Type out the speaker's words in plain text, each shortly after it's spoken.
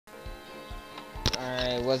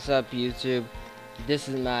Alright, what's up YouTube? This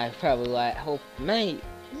is my probably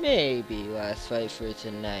maybe last fight for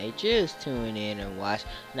tonight. Just tune in and watch.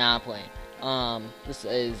 Nah, I'm playing. This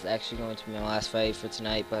is actually going to be my last fight for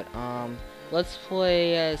tonight, but let's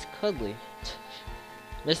play as Cuddly.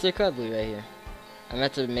 Mr. Cuddly right here. I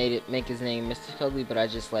meant to make his name Mr. Cuddly, but I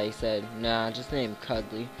just said, nah, just name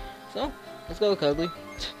Cuddly. So, let's go Cuddly.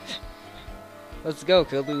 Let's go,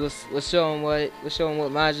 Cuddly. Let's show him what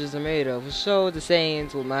Majins are made of. Let's show the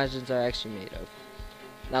Saiyans what Majins are actually made of.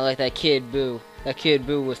 Not like that kid Boo. That kid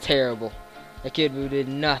Boo was terrible. That kid Boo did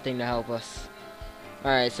nothing to help us.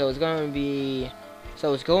 Alright, so it's going to be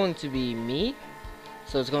me.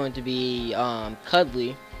 So it's going to be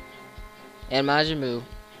Cuddly and Majin Buu.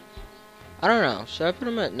 I don't know. Should I put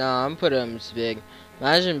him at? No, I'm putting him as big.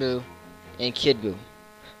 Majin Buu and Kid Buu.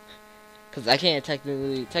 Cause I can't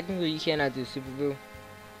technically you cannot do Super Buu.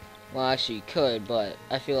 Well, actually you could, but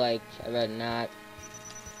I feel like I'd rather not.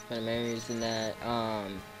 For the main reason that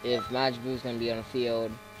if Majin Buu is gonna be on the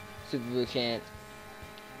field, Super Buu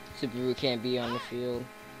can't be on the field.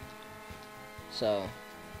 So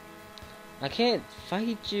I can't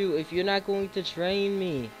fight you if you're not going to train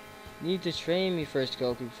me. You need to train me first,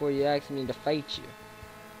 Goku, before you ask me to fight you.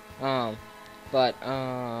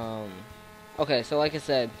 Okay, so like I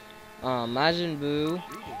said. Majin Buu,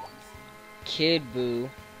 Kid Buu,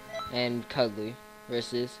 and Cuddly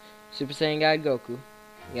versus Super Saiyan God Goku.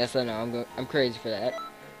 Yes, I know. I'm crazy for that.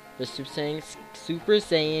 The Super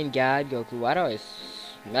Saiyan God Goku. Why do I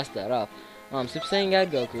mess that up? Super Saiyan God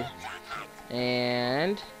Goku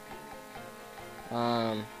and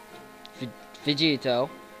Vegito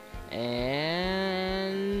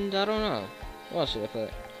and I don't know. What else should I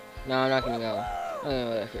put? No, I'm not gonna go. I'm gonna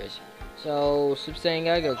go that crazy. So, Super Saiyan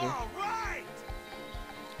God Goku.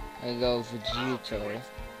 I go Vegito. You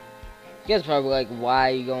guys probably like,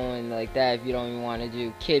 why are you going like that if you don't even want to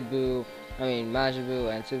do Majin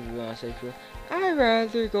Buu and Super Buu and Super Buu. I'd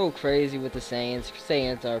rather go crazy with the Saiyans.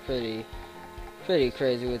 Saiyans are pretty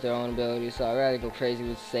crazy with their own abilities, so I'd rather go crazy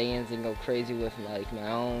with Saiyans and go crazy with like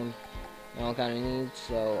my own kind of needs.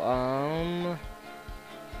 So, I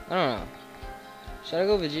don't know. Should I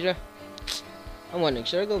go Vegeta? I'm wondering,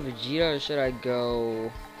 should I go Vegeta or should I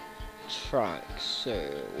go Trunks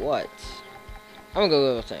or what? I'm gonna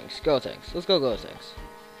go Tanks. Go Tanks. Let's go Tanks.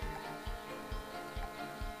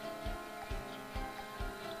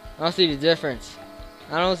 I don't see the difference.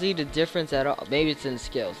 I don't see the difference at all. Maybe it's in the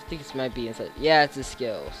skills. I think it might be inside. Yeah, it's the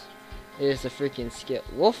skills. It is the freaking skill.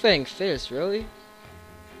 Wolfang Fist, really?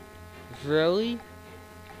 Really?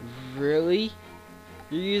 Really?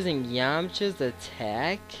 You're using Yamcha's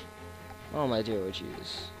attack? Oh my dear Lord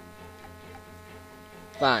Jesus.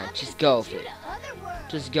 Fine, just go with it.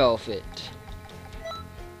 Just go with it.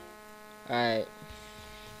 Alright.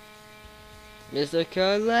 Mr.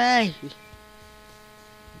 Cuddly!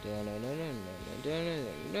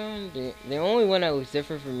 The only one that was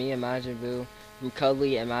different for me and Majin Buu, from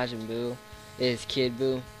Cuddly and Majin Buu, is Kid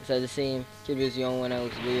Buu. Is that the same? Kid Buu is the only one that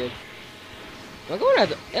looks weird. Am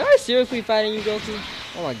I seriously fighting you, Goku?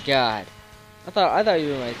 Oh my god. I thought you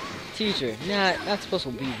were my teacher. Nah, not supposed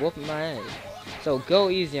to be whooping my ass. So go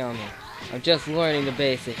easy on me. I'm just learning the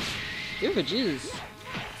basics. Good for Jesus.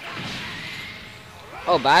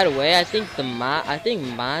 Oh, by the way, I think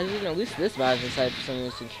Majin, at least this Majin type for some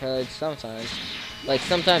reason, could sometimes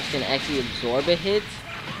can actually absorb a hit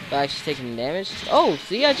by actually taking damage. Oh,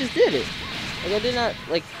 see, I just did it. Like I did not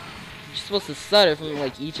you're supposed to stutter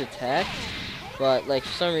from each attack, but for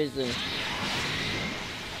some reason.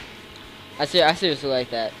 I seriously like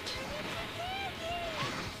that.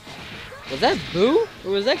 Was that Boo?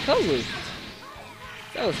 Or was that Cuddly?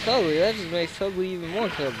 That was Cuddly. That just makes Cuddly even more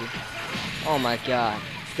Cuddly. Oh my god.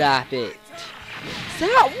 Stop it.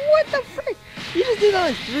 Stop! What the frick? You just did that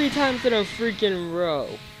like 3 times in a freaking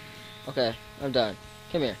row. Okay, I'm done.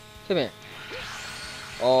 Come here. Come here.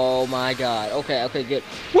 Oh my god. Okay, good.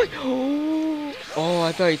 What? Oh,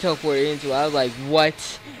 I thought he teleported into it. I was like,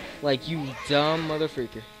 what? Like, you dumb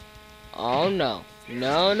motherfreaker. Oh no.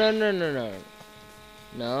 No. No.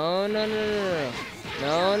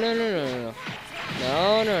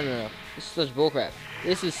 This is such bullcrap.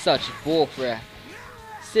 This is such bullcrap.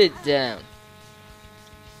 Sit down.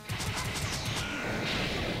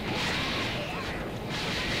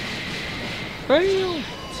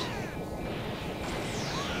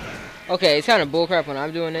 Okay, it's kind of bullcrap when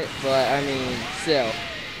I'm doing it, but I mean, still.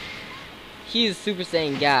 He's Super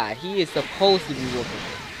Saiyan God. He is supposed to be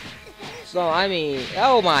whooping. So, I mean,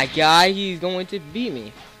 oh my god, he's going to beat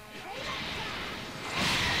me.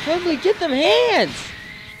 Cuddly, get them hands!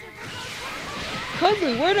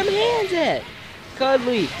 Cuddly, where them hands at?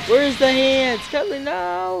 Cuddly, where's the hands? Cuddly,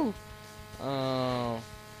 no. Oh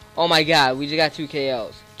my God, we just got 2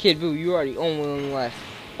 KOs. Kid Buu, you already own one left.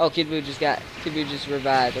 Oh, Kid Buu just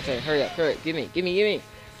revived. Okay, hurry up, give me. Kid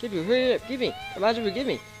Buu, hurry up, give me. Majin Buu, give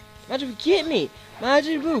me. Majin Buu, get me.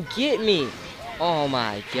 Majin Buu, get me. Oh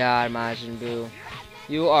my God, Majin Buu.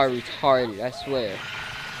 You are retarded, I swear.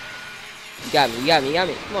 You got me.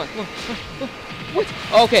 Come on. What?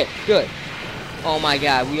 Okay, good. Oh my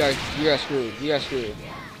God, we are screwed. We are screwed.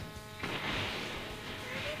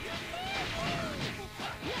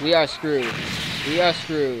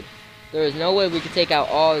 There is no way we can take out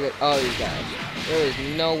all these guys. There is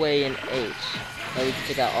no way in H that we can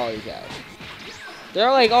take out all these guys. They're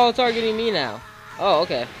like all targeting me now. Oh,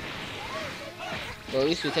 okay. Well, at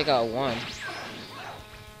least we take out one.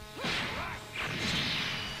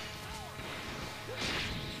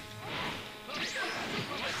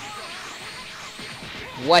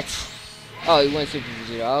 What? Oh, he went Super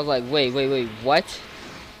Vegeta. I was like, wait, what?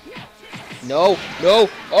 No.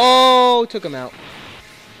 Oh, took him out.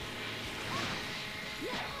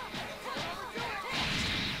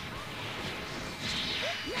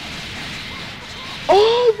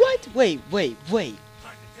 Oh, what? Wait.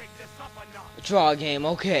 Draw game,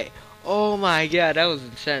 okay. Oh my God, that was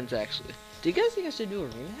intense, actually. Do you guys think I should do a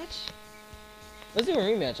rematch? Let's do a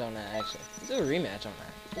rematch on that, actually.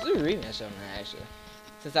 Actually.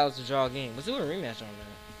 Since that was a draw game. Let's do a rematch on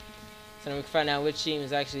that. So then we can find out which team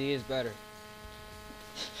actually is better.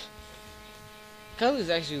 Cuddly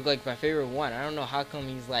is actually like my favorite one. I don't know how come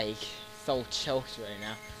he's like so choked right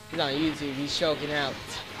now. He's on YouTube, he's choking out.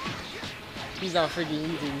 He's on freaking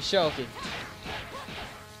YouTube, he's choking.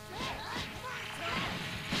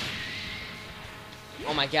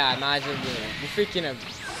 Oh my God, Majin Buu. The freaking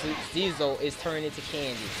Diesel is turning into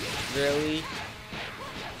candy. Really?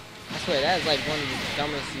 I swear, that is like one of the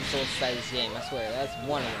dumbest resources inside this game. I swear, that's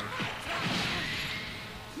one of them.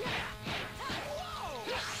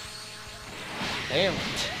 Damn.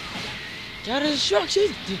 God of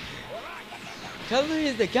Destruction! Cuddly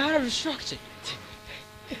is the God of Destruction!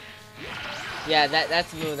 Yeah,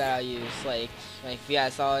 that's the move that I'll use. Like if you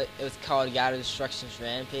guys saw it, it was called God of Destruction's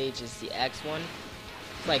Rampage. It's the X one.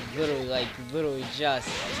 It's like literally just,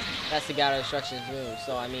 that's the God of Destruction's move.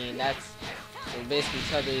 So I mean, so basically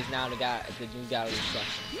Cuddly is now the new God of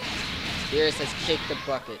Destruction. Beerus has kicked the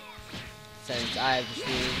bucket. Since I have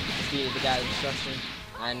defeated the God of Destruction,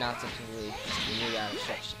 I announced officially the new God of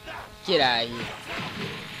Destruction. Get out of here.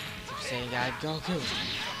 Super Saiyan God Goku.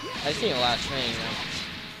 I've seen a lot of training now.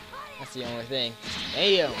 That's the only thing.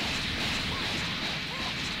 Ayo.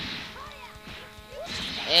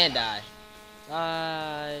 And die.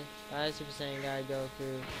 Bye. Bye, Super Saiyan God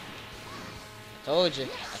Goku. I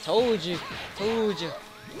told you.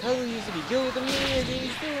 Cuddly used to be good with the hands, and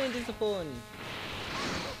he's still ain't disappointing.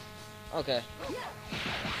 Okay.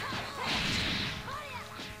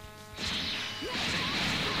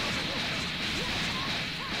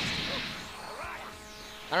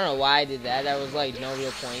 I don't know why I did that. There was like no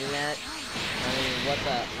real point in that. I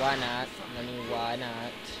mean, why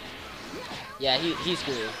not? Yeah, he's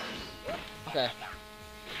screwed. Okay.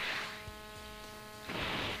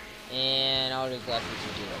 And I'll just left with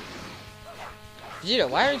Vegeta. Vegeta,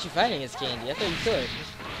 why aren't you fighting against Candy? I thought you could.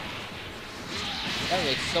 That would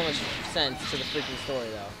make so much sense to the freaking story,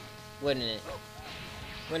 though. Wouldn't it?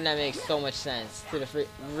 Wouldn't that make so much sense to the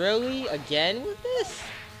Really? Again with this?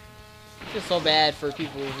 I feel so bad for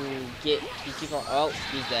people who keep on. Oh,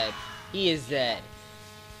 he's dead. He is dead.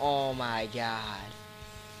 Oh my God.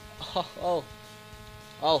 Oh,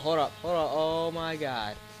 hold up. Oh my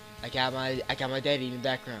God. I got my daddy in the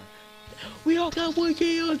background. We all got 1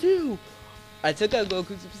 KO too. I took out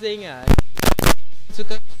Goku Super Saiyan. I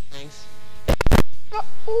took out things.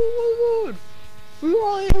 Oh my God. We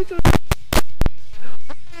all able to.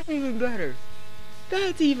 That's even better.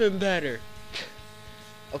 That's even better.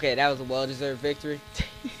 Okay, that was a well-deserved victory.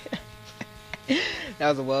 That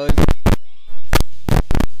was a well-deserved.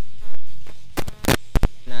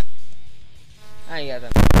 Nah, I ain't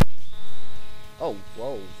got that. Oh,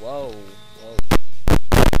 whoa.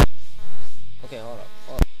 Okay, hold up.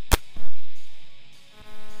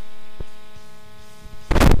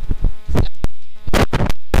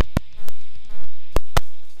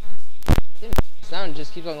 Sound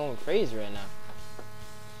just keeps on going crazy right now.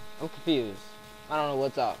 I'm confused. I don't know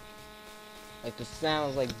what's up. Like the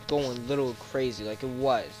sound's like going a little crazy, like it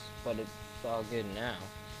was, but it's all good now.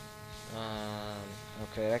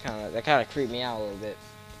 Okay, that kind of creeped me out a little bit.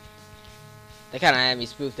 That kind of had me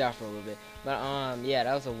spooked out for a little bit. But yeah,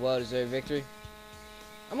 that was a well-deserved victory.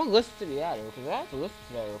 I'm gonna listen to the audio because I have to listen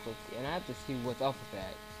to that real quick, and I have to see what's up with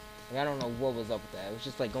that. Like, I don't know what was up with that. It was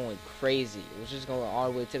just like going crazy. It was just going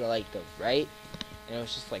all the way to the like the right, and it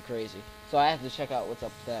was just like crazy. So I have to check out what's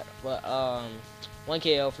up with that. But 1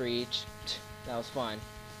 KO for each. That was fun.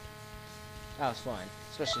 That was fun,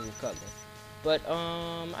 especially with Cutler. But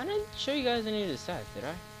I didn't show you guys any of the stats, did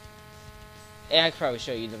I? And I could probably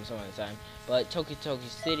show you them some other time. But Toki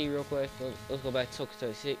City, real quick. Let's go back to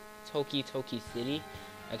Toki City.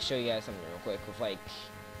 I can show you guys something real quick with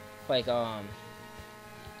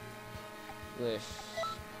with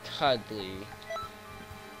Cuddly.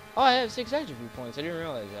 Oh, I have 6 attribute points. I didn't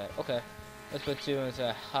realize that. Okay, let's put 2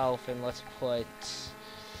 into health and let's put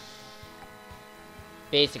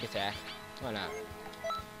basic attack. Why not?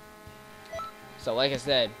 So, like I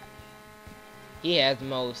said, he has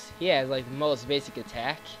like the most basic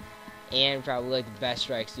attack and probably like the best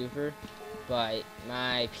strike super. But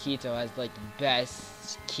my Pito has like the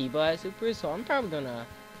best Kiba super, so I'm probably gonna.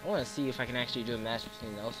 I want to see if I can actually do a match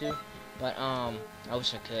between those two. But I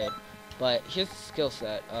wish I could. But here's the skill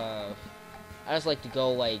set. I just like to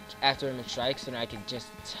go like after him and strike, so that I can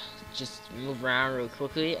just move around real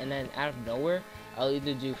quickly, and then out of nowhere, I'll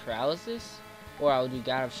either do paralysis or I'll do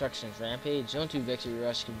God Obstructions Rampage. Don't do Victory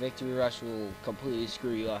Rush, because Victory Rush will completely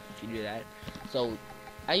screw you off if you do that. So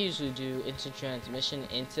I usually do Instant Transmission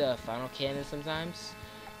into Final Cannon sometimes.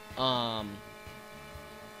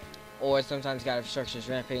 Or sometimes God Obstructions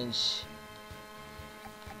Rampage.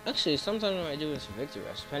 Actually, sometimes what I do is Victory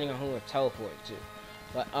Rush, depending on who I teleport to.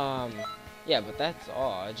 But, yeah, but that's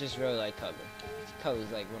all. I just really like Cutler.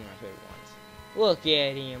 Cutler's like one of my favorite ones. Look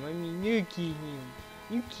at him. I mean, look at him.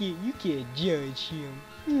 You can't judge him.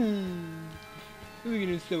 Look at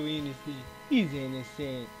him, so innocent. He's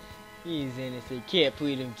innocent. He's innocent. Can't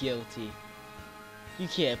plead him guilty. You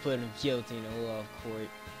can't put him guilty in a law court.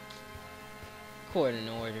 Court in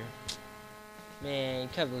order. Man,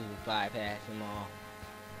 Cutler will bypass them all.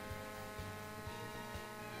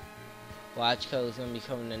 Watch Cutler's gonna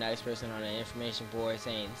become the next person on the information board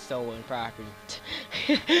saying stolen property.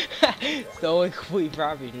 Stolen complete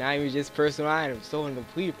property, not even just personal items, stolen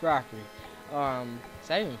complete property. Is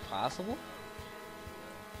that even possible?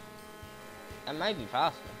 That might be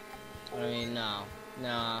possible. I mean,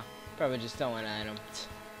 no, probably just stolen item.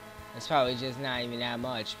 It's probably just not even that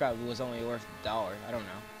much. Probably was only worth $1. I don't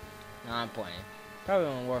know. No, I'm playing. Probably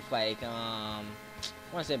only worth like I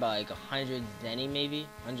want to say about like 100 zenny maybe.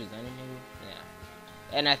 100 zenny maybe.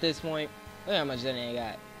 Yeah. And at this point, look how much zenny I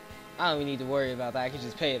got. I don't even need to worry about that. I can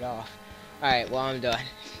just pay it off. Alright, well, I'm done.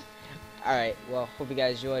 Alright, well, hope you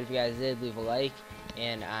guys enjoyed. If you guys did, leave a like.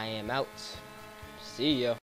 And I am out. See ya.